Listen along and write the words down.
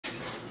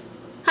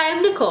Hi,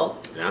 I'm Nicole.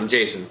 And I'm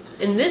Jason.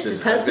 And this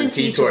is Husband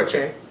Tea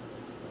Torture.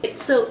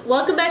 So,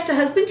 welcome back to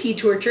Husband Tea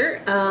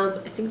Torture.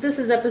 I think this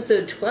is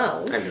episode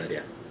 12. I have no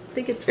idea. I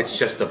think it's 12. It's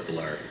just a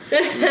blur.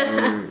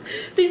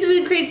 Things have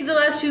been crazy the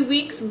last few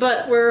weeks,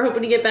 but we're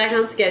hoping to get back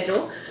on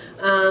schedule.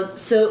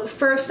 So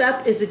first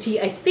up is the tea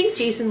I think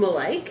Jason will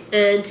like,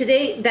 and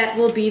today that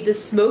will be the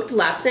smoked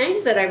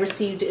Lapsang that I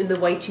received in the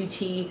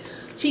Y2T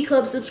Tea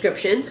Club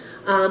subscription.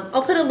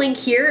 I'll put a link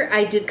here.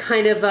 I did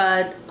kind of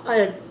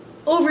an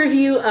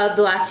overview of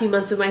the last few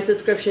months of my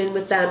subscription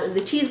with them and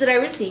the teas that I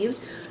received,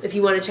 if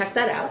you want to check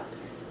that out.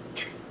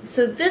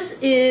 So this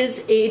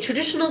is a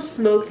traditional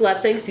smoked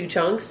Lapsang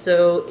Souchong,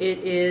 so it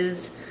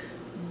is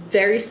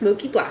very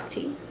smoky black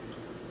tea.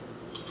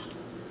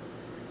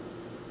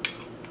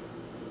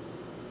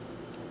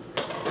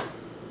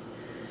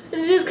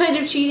 And it is kind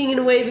of cheating in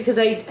a way because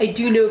I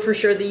do know for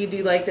sure that you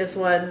do like this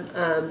one.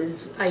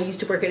 I used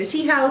to work at a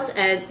tea house,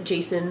 and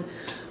Jason,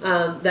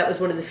 that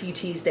was one of the few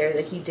teas there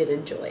that he did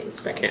enjoy.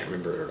 So. I can't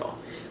remember it at all.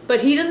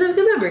 But he doesn't have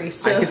good memories,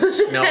 so. I can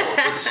smell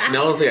it.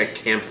 Smells like a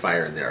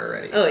campfire in there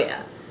already. Oh,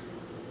 yeah.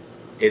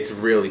 It's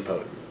really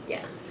potent.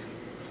 Yeah.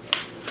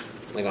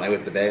 Like when I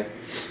whipped the bag.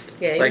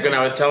 Yeah. Like when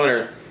I was telling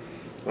her,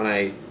 when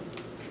I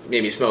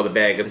made me smell the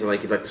bag, it's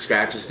like the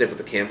scratch and sniff with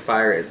the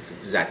campfire. It's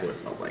exactly what it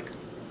smelled like.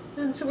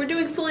 And so we're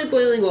doing fully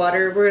boiling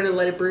water. We're going to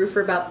let it brew for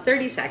about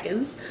 30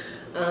 seconds.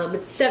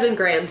 It's 7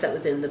 grams that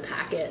was in the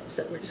packet,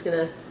 so we're just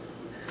going to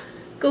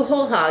go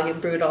whole hog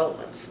and brew it all at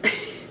once.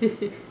 Here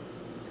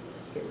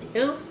we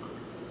go.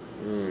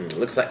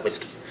 Looks like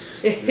whiskey.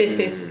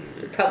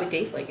 It probably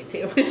tastes like it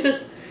too.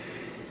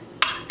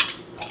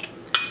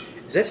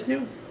 Is this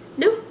new?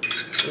 No.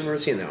 I've never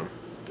seen that one.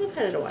 I've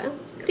had it a while.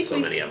 So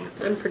many of them.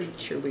 I'm pretty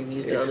sure we've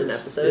used it on an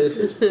episode. This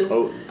is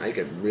potent. I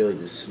could really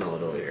just smell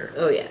it over here.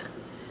 Oh yeah.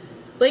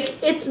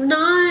 Like, it's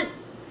not...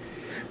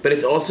 But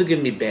it's also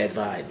giving me bad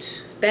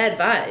vibes. Bad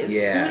vibes?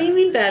 Yeah. What do you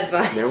mean bad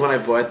vibes? Remember when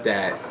I bought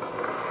that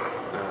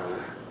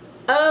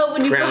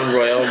when you Crown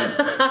Royal?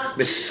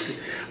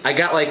 I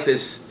got like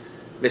this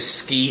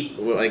mesquite,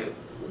 like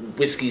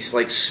whiskey,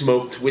 like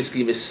smoked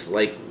whiskey,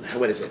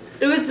 what is it?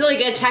 It was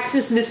like a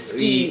Texas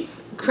mesquite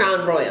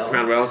Crown Royal.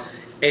 Crown Royal.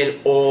 And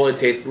all it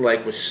tasted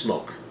like was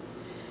smoke.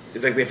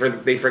 It's like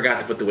they forgot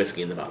to put the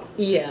whiskey in the bottle.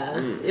 Yeah,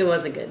 it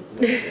wasn't good.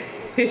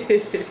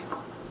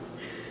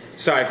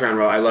 Sorry, Crown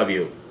Royal, I love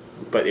you,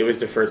 but it was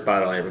the first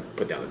bottle I ever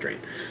put down the drain.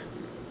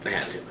 I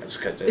had to. I just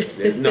cut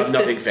it.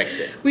 Nothing fixed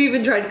it. We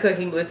even tried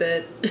cooking with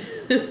it.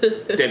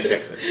 Didn't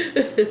fix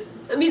it.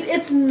 I mean,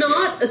 it's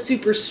not a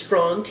super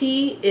strong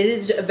tea. It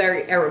is a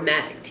very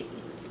aromatic tea.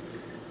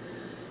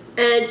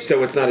 And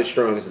so it's not as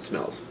strong as it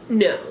smells?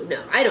 No,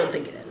 I don't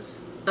think it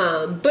is.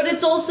 But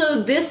it's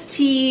also, this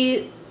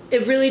tea,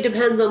 it really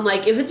depends on,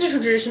 like, if it's a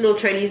traditional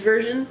Chinese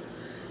version,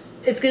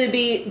 it's going to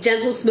be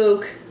gentle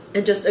smoke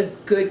and just a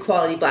good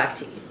quality black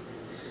tea.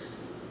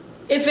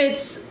 If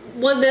it's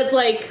one that's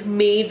like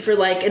made for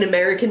like an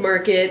American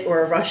market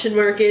or a Russian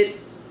market,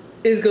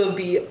 is going to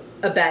be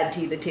a bad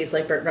tea that tastes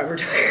like burnt rubber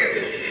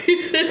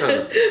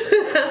tire.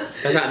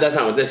 That's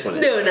not what this one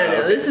is. No.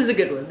 This is a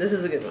good one. This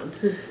is a good one.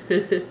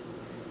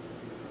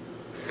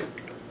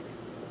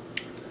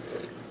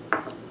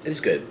 It's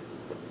good.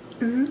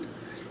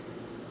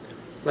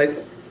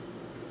 Like,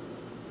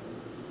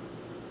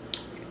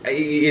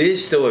 it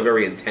is still a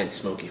very intense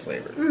smoky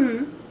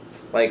flavor.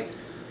 Like,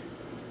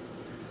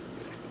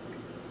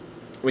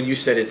 when you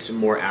said it's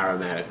more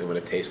aromatic than what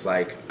it tastes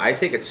like, I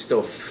think it's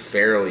still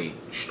fairly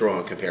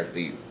strong compared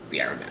to the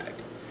aromatic.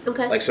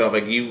 Okay. Like, so if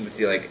like you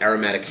see like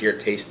aromatic here,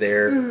 taste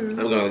there, I'm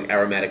going like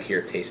aromatic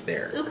here, taste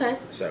there. Okay.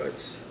 So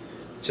it's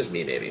just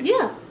me, maybe.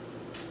 Yeah.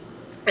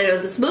 I know,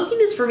 the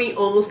smokiness for me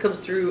almost comes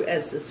through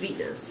as the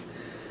sweetness.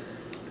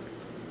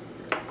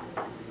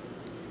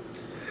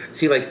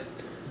 See, like,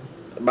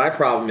 my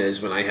problem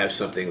is when I have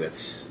something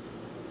that's...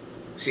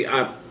 See,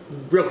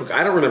 real quick,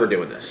 I don't remember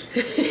doing this. I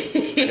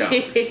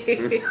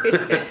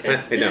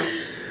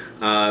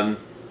don't.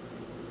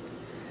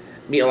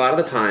 A lot of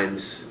the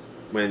times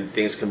when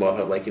things come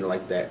up, like, you know,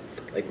 like that,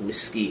 like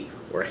mesquite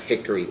or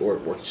hickory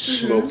or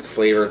smoked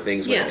flavor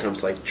things when it comes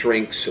to, like,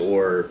 drinks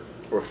or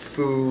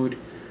food,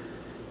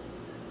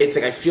 it's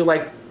like I feel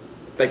like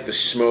the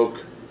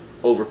smoke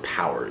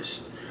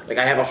overpowers. Like,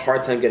 I have a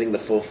hard time getting the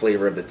full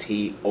flavor of the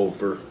tea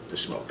over the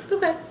smoke.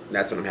 Okay.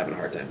 That's what I'm having a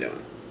hard time doing.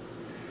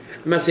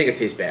 I'm not saying it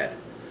tastes bad,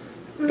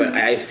 but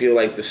I feel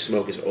like the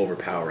smoke is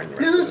overpowering the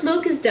rest of it. No, the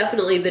smoke is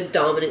definitely the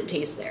dominant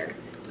taste there.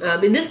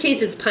 In this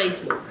case, it's pine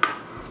smoke.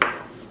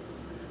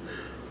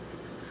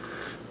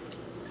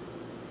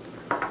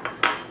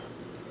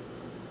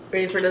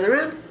 Ready for another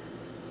round?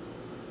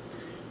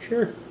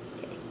 Sure.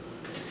 Okay.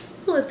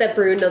 We'll let that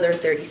brew another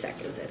 30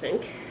 seconds, I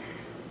think.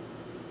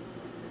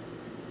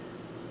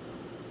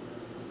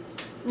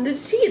 The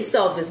tea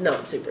itself is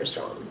not super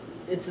strong.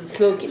 It's the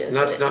smokiness.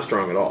 It's not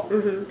strong at all.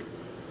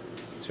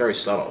 It's very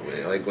subtle,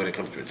 like when it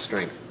comes to its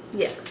strength.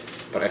 Yeah.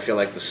 But I feel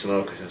like the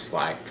smoke is just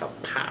like a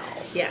pow.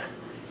 Yeah.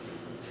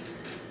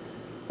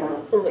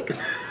 Oh my god.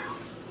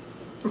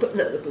 But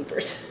no, the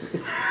bloopers.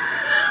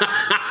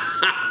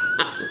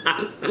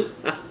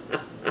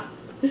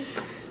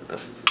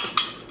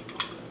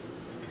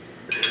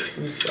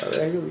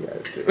 sorry. I really got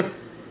it too.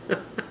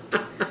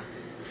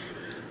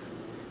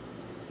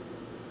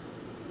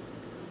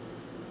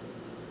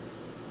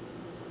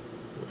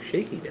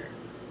 Shaky there.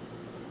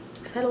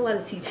 I've had a lot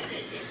of tea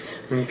today.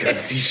 Got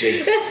the tea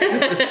shakes.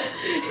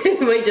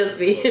 It might just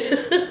be.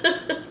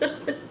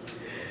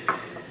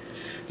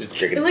 Just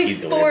drinking like tea.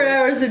 4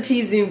 hours of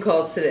tea Zoom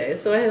calls today,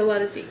 so I had a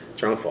lot of tea.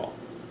 It's your own fault.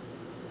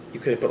 You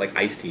could have put like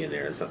iced tea in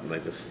there or something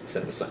like this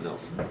instead of something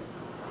else.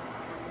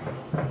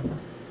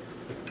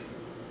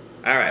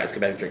 Alright, let's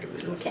get back to drinking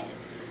this stuff. Okay.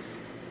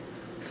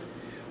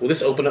 Will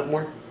this open up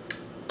more?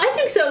 I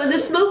think so, and the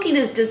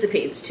smokiness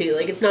dissipates too.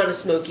 Like, it's not as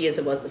smoky as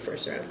it was the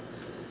first round.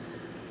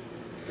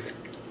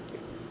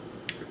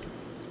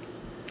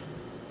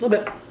 A little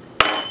bit.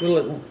 A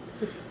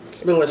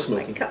little less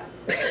smoky. Cup.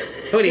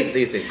 How many do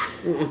you think?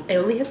 I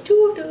only have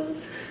 2 of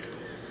those.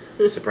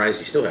 I'm surprised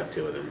you still have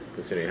 2 of them,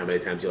 considering how many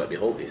times you let me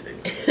hold these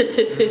things.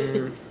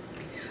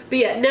 But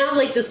yeah, now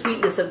like the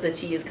sweetness of the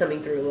tea is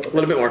coming through a little bit. A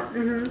little bit more.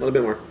 Mm-hmm. A little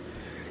bit more.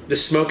 The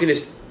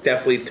smokiness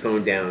definitely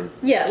toned down.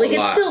 Yeah, like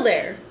it's still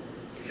there.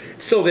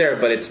 It's still there,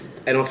 but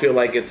I don't feel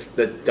like it's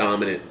the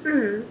dominant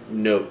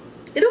note.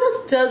 It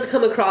almost does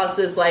come across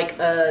as like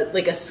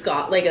a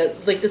scotch,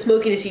 like the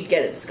smokiness you'd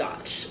get in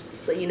scotch.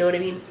 But you know what I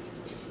mean?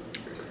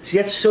 See,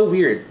 that's so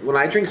weird. When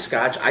I drink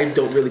scotch, I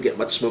don't really get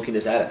much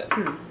smokiness out of it. I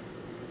don't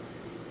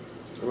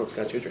know what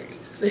scotch you're drinking.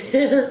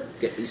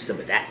 Get me some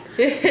of that.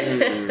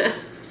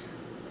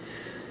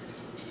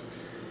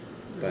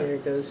 There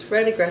goes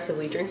Fred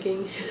aggressively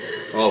drinking.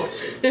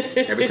 Always.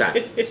 Every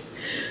time.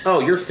 Oh,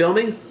 you're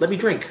filming? Let me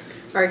drink.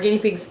 Our guinea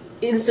pigs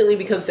instantly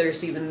become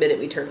thirsty the minute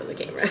we turn on the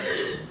camera.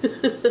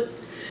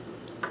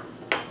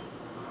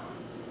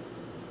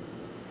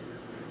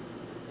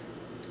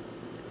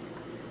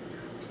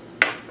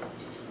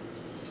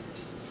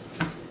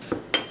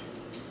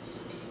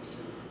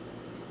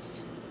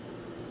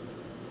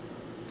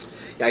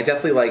 Yeah, I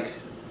definitely like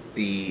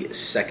the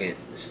second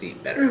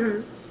steep better.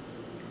 Mm-hmm.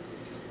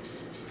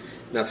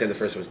 Not saying the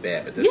first one was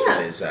bad, but this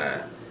one is...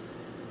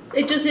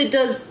 It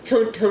does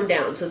tone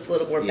down, so it's a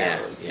little more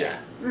balanced. Yeah.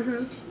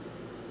 Mm-hmm.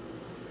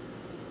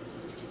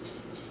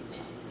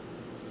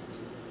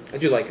 I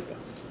do like it, though.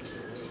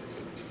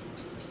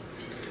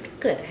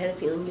 Good, I had a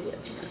feeling you would.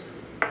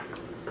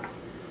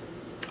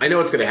 I know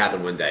what's going to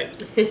happen one day,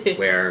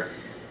 where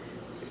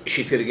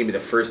she's going to give me the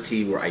first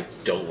tea where I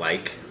don't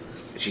like,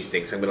 she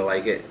thinks I'm going to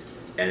like it,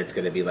 and it's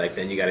going to be like,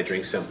 then you got to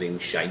drink something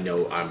I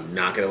know I'm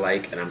not going to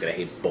like, and I'm going to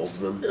hate both of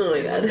them. Oh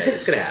my god.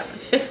 It's going to happen.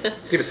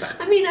 Give it time.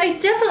 I mean, I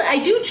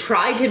do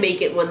try to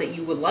make it one that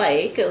you would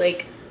like.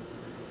 Like,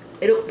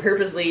 I don't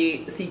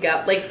purposely seek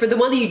out, like, for the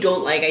one that you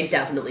don't like, I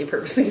definitely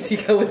purposely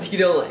seek out ones you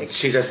don't like.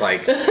 She's just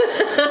like,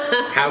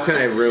 how can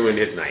I ruin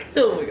his night?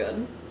 Oh my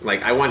god.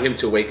 Like, I want him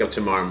to wake up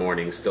tomorrow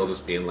morning still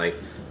just being like,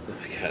 oh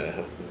my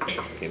god, I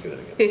can't do that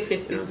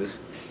again. You know,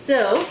 just...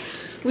 So,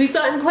 we've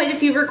gotten quite a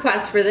few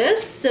requests for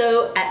this,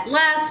 so at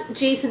last,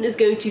 Jason is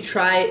going to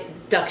try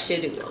duck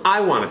shit oolong.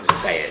 I wanted to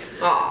say it.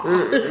 Aw.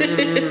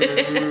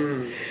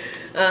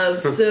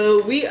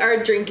 So, we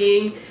are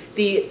drinking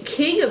the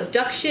King of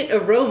Duck Shit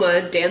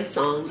Aroma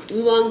Dansong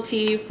Oolong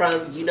tea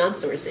from Yunnan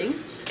Sourcing.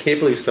 Can't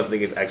believe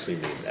something is actually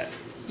named that.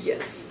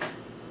 Yes.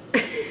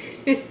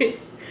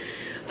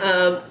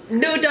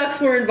 No ducks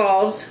were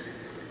involved.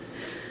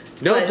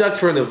 No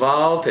ducks were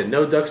involved, and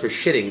no ducks were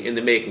shitting in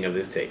the making of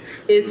this tea.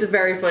 It's a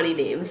very funny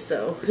name,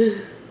 so...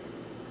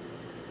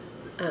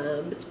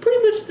 it's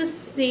pretty much the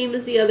same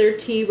as the other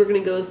tea. We're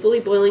going to go with fully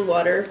boiling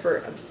water for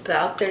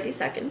about 30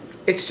 seconds.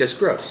 It's just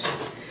gross.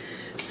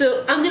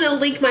 So I'm going to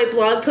link my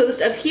blog post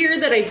up here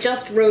that I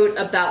just wrote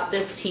about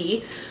this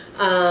tea.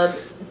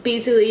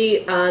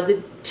 Basically,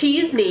 the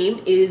tea's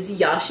name is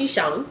Yashi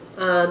Shang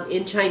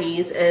in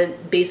Chinese,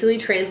 and basically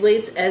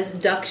translates as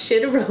duck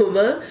shit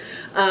aroma.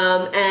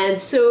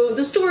 And so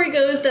the story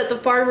goes that the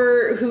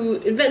farmer who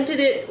invented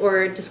it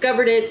or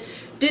discovered it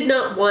did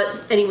not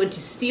want anyone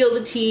to steal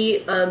the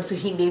tea, so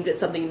he named it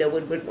something no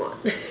one would want.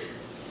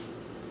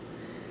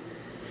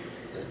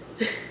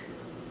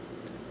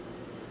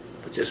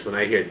 But just when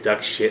I hear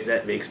duck shit,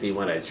 that makes me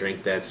want to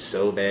drink that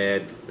so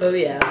bad. Oh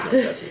yeah. No,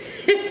 it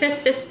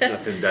doesn't.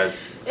 Nothing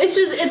does.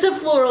 It's a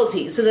floral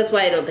tea, so that's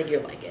why I don't think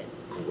you'll like it.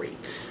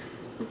 Great.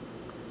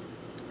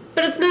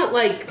 But it's not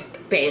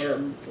like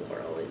bam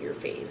floral in your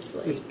face.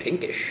 Like, It's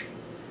pinkish.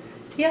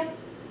 yeah.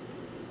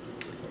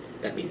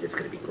 That means it's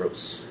going to be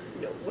gross.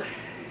 No.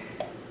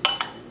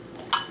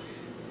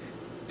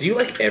 Do you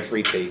like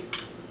every tea?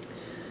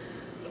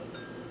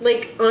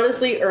 Like,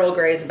 honestly, Earl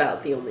Grey is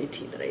about the only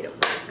tea that I don't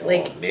like.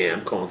 Like, oh man,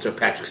 I'm calling Sir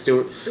Patrick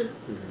Stewart.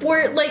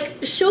 or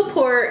like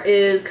Chopor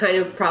is kind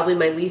of probably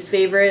my least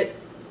favorite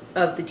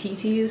of the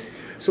teas.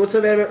 So what's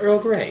so bad about Earl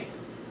Grey?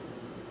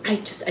 I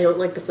don't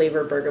like the flavor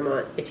of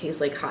bergamot. It tastes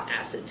like hot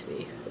acid to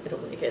me. I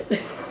don't like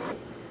it.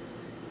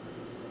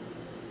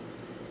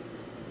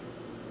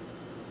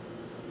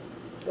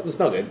 Doesn't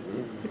smell good.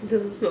 It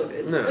doesn't smell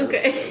good. No.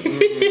 Okay.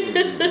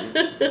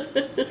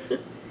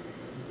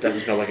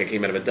 Doesn't smell like it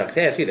came out of a duck's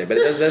ass either, but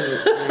it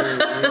doesn't.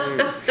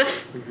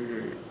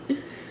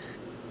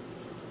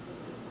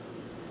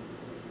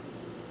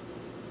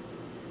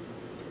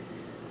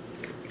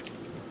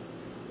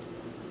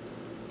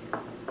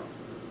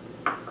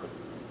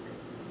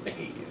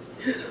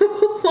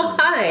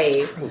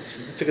 okay. Gross.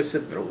 Just took a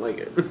sip. I don't like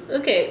it.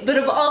 Okay, but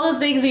of all the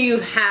things that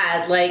you've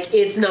had, like,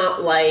 it's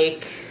not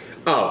like...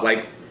 Oh,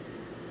 like,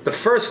 the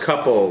first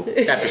couple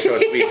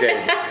episodes we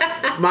did,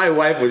 my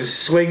wife was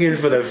swinging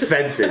for the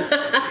fences.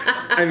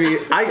 I mean,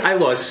 I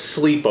lost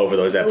sleep over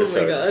those episodes.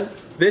 Oh my God.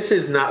 This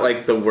is not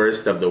like the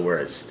worst of the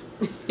worst.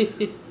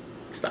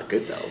 It's not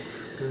good, though.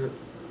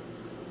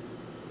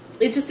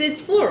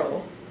 It's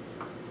floral.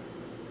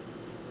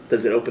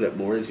 Does it open up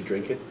more as you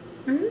drink it?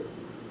 Mm-hmm.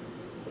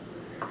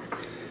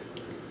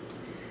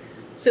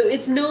 So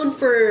it's known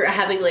for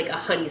having like a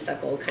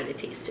honeysuckle kind of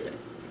taste to it.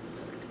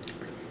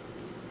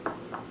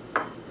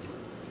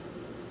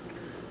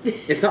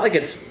 It's not like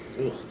it's...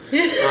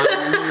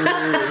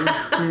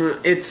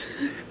 it's...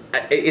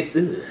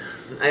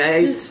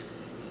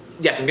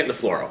 Yes, I'm getting the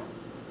floral.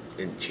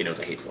 And she knows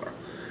I hate floral.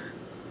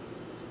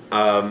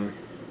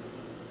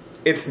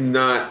 It's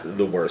not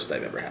the worst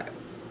I've ever had.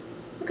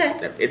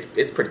 Okay.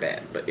 It's pretty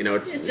bad, but you know,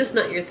 it's just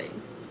not your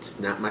thing. It's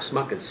not my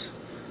smuckers.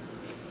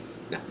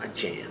 Not my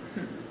jam.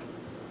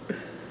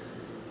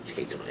 She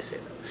hates it when I say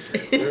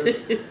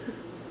that.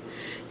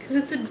 Because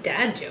it's a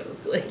dad joke.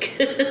 Like,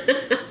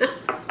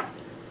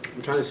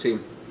 I'm trying to see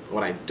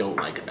what I don't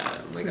like about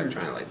it. I'm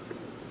trying to like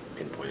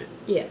pinpoint it.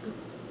 Yeah.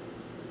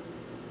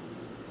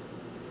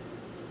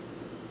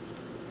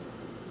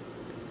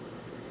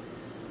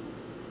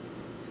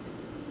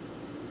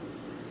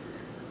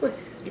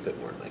 You put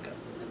more in my cup.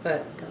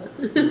 But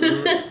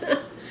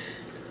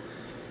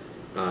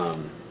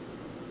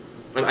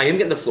I am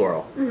getting the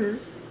floral.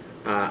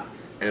 Mm-hmm.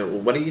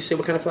 And what do you say?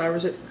 What kind of flower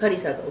is it?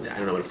 Honeysuckle. I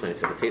don't know what a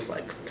honeysuckle tastes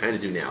like. Kind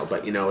of do now,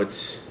 but you know,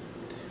 it's.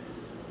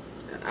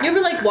 You ever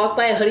like walk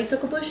by a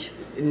honeysuckle bush?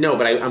 No,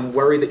 but I'm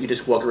worried that you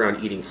just walk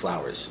around eating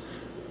flowers.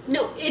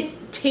 No,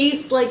 it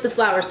tastes like the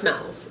flower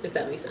smells. If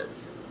that makes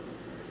sense.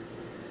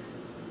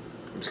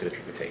 I'm just gonna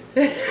drink the tea.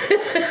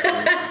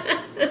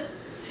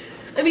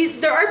 I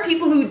mean, there are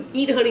people who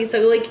eat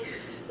honeysuckle. Like,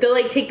 they'll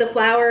like take the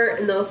flower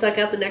and they'll suck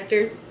out the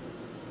nectar.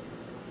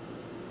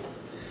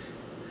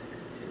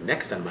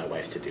 Next on my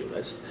wife's to-do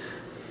list,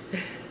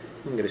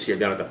 I'm gonna see her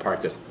down at the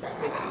park just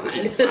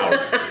eating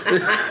flowers.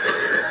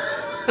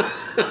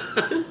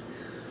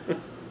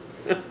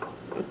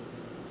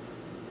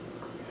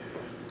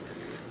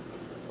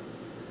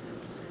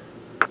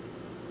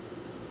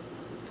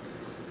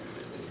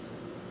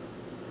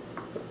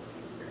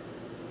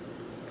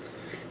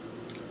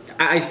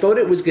 I thought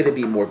it was going to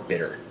be more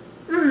bitter.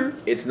 Mm-hmm.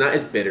 It's not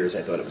as bitter as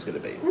I thought it was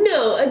going to be.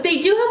 No, they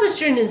do have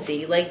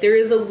astringency. Like, there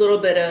is a little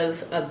bit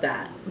of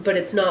that. But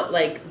it's not,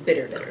 like,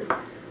 bitter.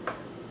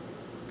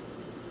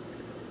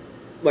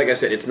 Like I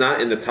said, it's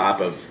not in the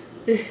top of,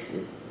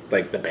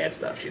 like, the bad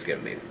stuff she's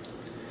giving me.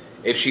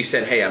 If she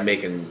said, hey, I'm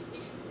making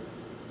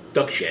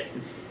duck shit,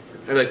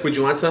 I'm like, would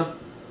you want some?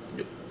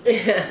 No.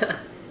 Yeah.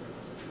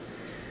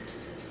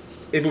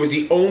 If it was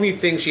the only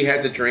thing she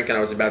had to drink and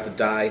I was about to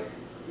die,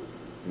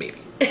 maybe.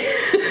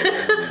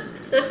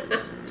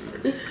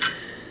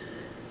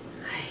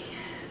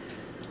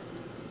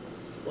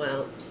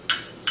 Well,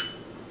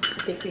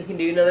 I think we can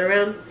do another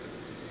round.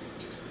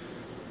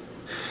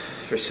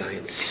 For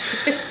science.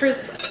 For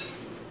science.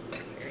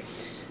 Alright.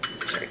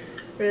 Sorry.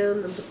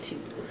 Round number 2.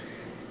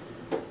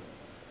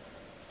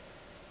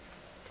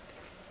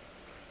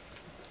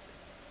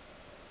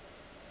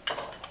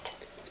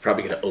 It's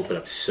probably going to open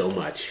up so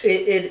much.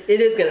 It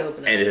is going to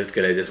open up. And it's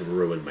going to just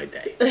ruin my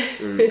day.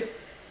 Mm.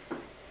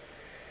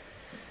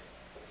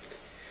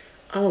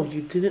 Oh,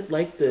 you didn't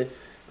like the...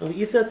 Oh,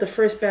 you thought the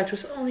first batch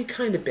was only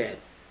kind of bad.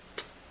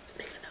 Let's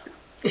make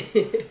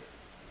another.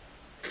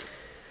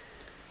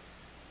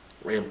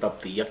 Ramp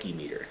up the yucky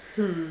meter.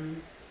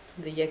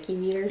 The yucky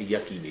meter? The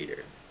yucky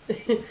meter.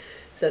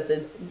 Is that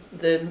the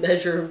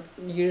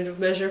unit of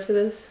measure for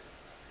this?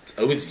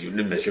 Oh, it's a unit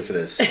of measure for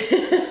this.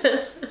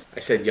 I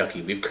said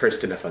yucky. We've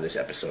cursed enough on this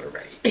episode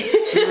already.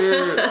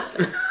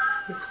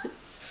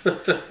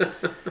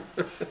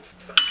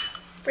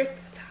 Break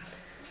that's hot.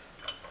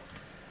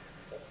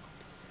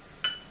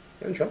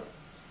 You having trouble?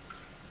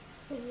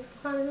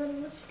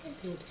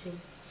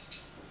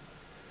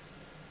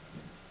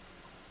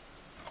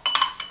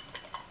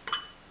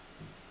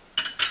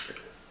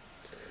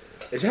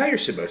 Is that how you're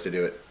supposed to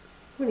do it?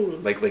 What do you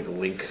mean? Like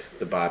link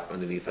the bot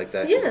underneath like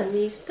that? Yeah,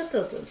 you got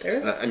those up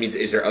there. I mean,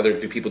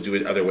 do people do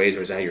it other ways,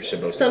 or is that how you're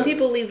supposed to do it? Some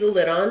people leave the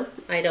lid on.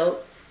 I don't.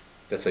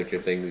 That's like your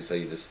thing, is how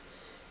you just...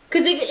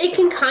 Because it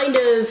can kind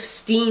of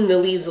steam the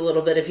leaves a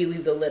little bit if you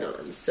leave the lid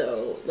on.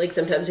 So, like,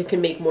 sometimes it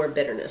can make more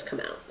bitterness come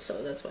out.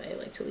 So that's why I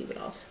like to leave it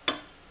off. I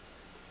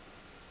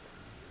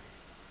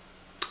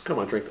don't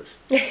want to drink this.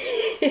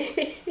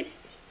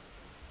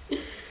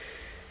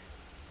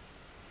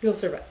 You'll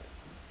survive.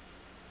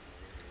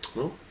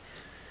 Well,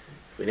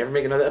 if we never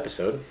make another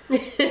episode,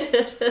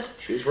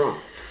 she was wrong.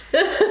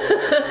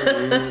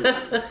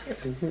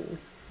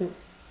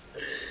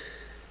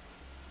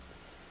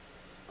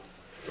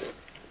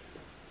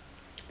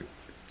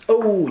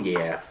 Oh,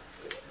 yeah.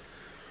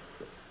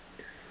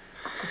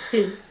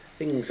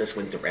 Things just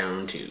went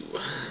around too.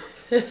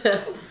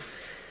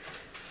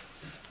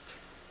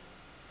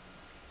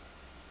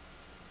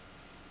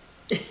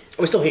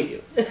 I still hate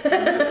you.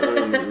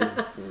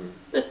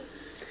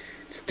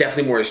 It's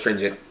definitely more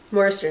astringent.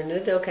 More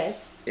astringent, okay.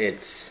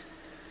 It's...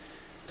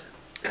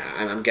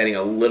 I'm getting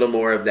a little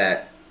more of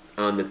that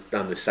on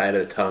the side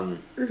of the tongue.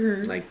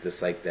 Mm-hmm. Like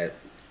that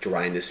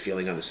dryness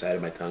feeling on the side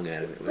of my tongue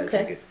out of it when I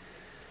drink it.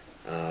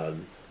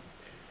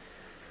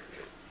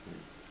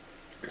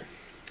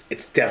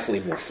 It's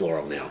definitely more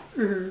floral now.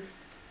 Mm-hmm.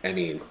 I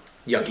mean,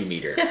 yucky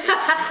meter.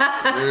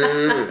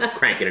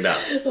 Cranking it up.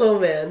 Oh,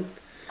 man.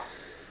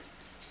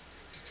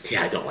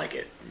 Yeah, I don't like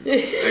it.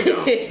 I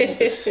don't.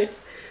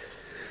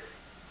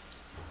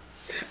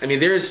 I mean,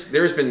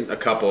 there's been a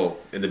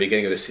couple in the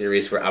beginning of the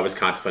series where I was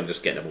contemplating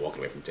just getting up and walking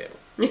away from the table.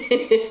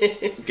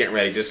 Getting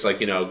ready, just like,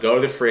 go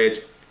to the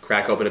fridge,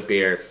 crack open a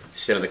beer,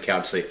 sit on the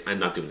couch, sleep. I'm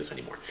not doing this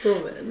anymore.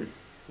 Oh, man.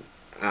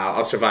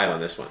 I'll survive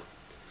on this one.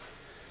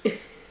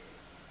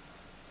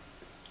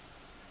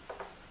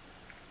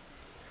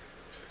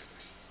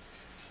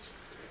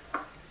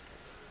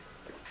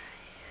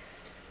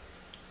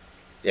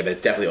 Yeah, but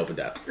it definitely opened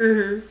up.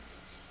 Mm-hmm.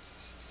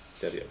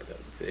 Definitely opened up.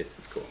 It's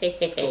cool.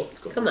 It's cool. It's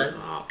cool. Come on.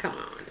 Oh, come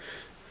on.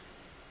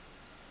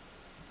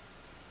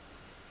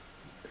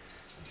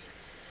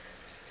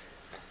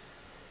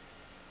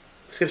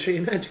 I was going to show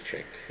you a magic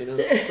trick,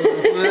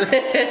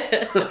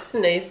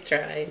 Nice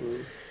try.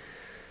 Mm.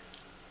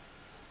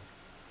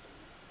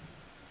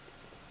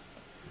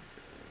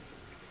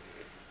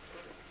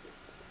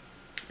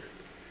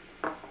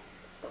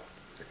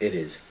 It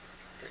is.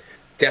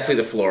 Definitely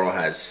the floral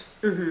has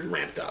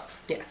ramped up.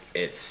 Yes.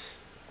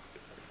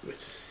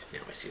 Now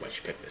I see why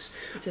she picked this.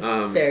 It's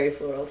a very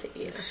floral tea.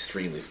 It's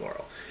extremely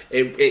floral.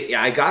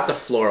 I got the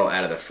floral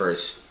out of the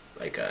first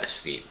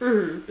steep.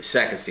 Mm-hmm. The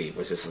second steep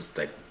was just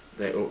like,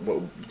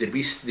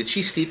 did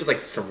she steep us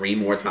like 3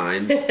 more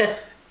times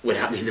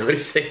without me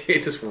noticing?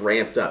 It just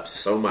ramped up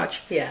so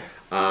much. Yeah.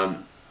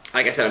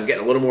 Like I said, I'm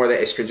getting a little more of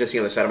that astringency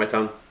on the side of my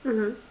tongue.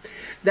 Mm-hmm.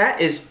 That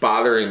is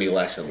bothering me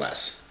less and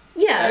less.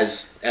 Yeah.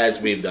 As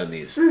we've done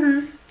these.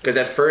 Because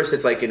at first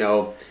it's like,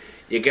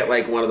 you get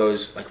like one of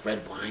those like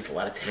red wines, a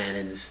lot of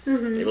tannins.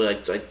 Mm-hmm. It really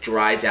like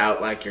dries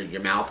out like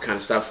your mouth kind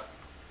of stuff.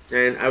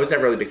 And I was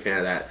never really a big fan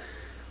of that.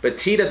 But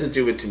tea doesn't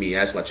do it to me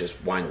as much as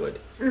wine would.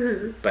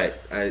 Mm-hmm.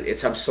 But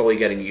I'm slowly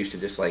getting used to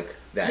just like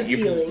that.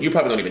 You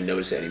probably don't even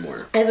notice it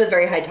anymore. I have a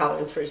very high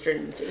tolerance for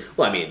astringency.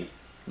 Well, I mean,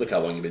 look how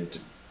long you've been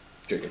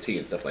drinking tea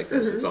and stuff like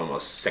this. Mm-hmm. It's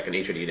almost second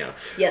nature to you now.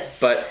 Yes.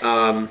 But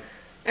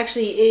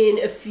actually,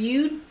 in a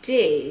few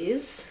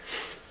days,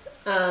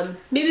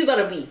 maybe about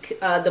a week,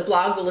 the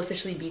blog will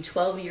officially be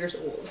 12 years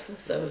old.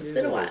 So it's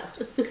been a while.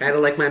 Kind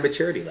of like my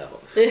maturity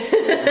level.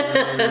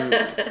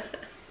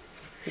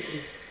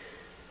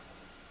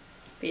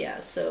 But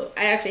yeah, so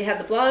I actually had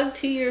the blog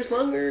 2 years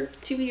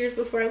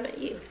before I met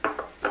you.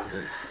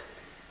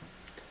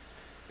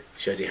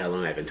 Shows you how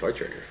long I've been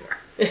torturing her for.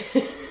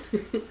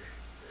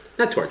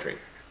 Not torturing.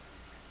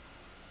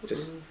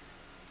 Just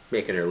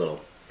making her a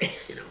little,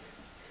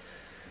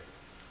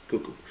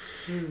 cuckoo.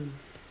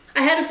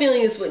 I had a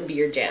feeling this wouldn't be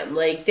your jam.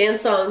 Like,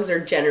 dance songs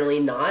are generally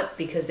not,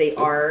 because they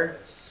are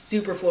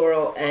super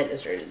floral and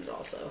astringent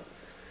also.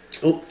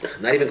 Oh,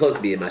 not even close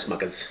to being my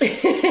smuckers.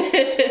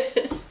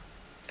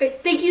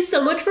 Alright, thank you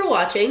so much for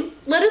watching.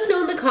 Let us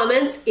know in the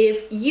comments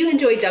if you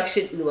enjoyed duck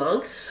shit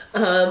oolong.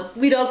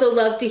 We'd also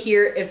love to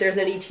hear if there's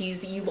any teas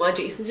that you want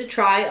Jason to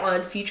try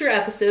on future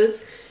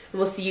episodes. And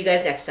we'll see you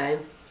guys next time.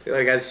 See you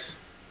later, guys.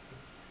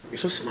 You're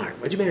so smart.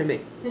 Why'd you marry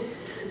me?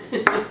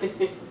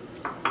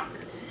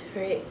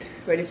 Alright,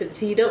 ready for the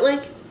tea you don't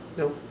like?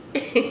 No.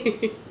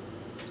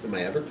 Am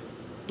I ever?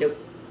 Nope.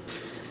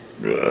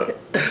 Sorry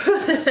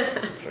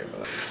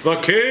about that. The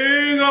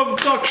king of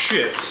duck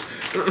shits.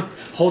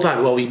 Hold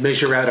on while we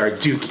measure out our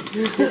dookie.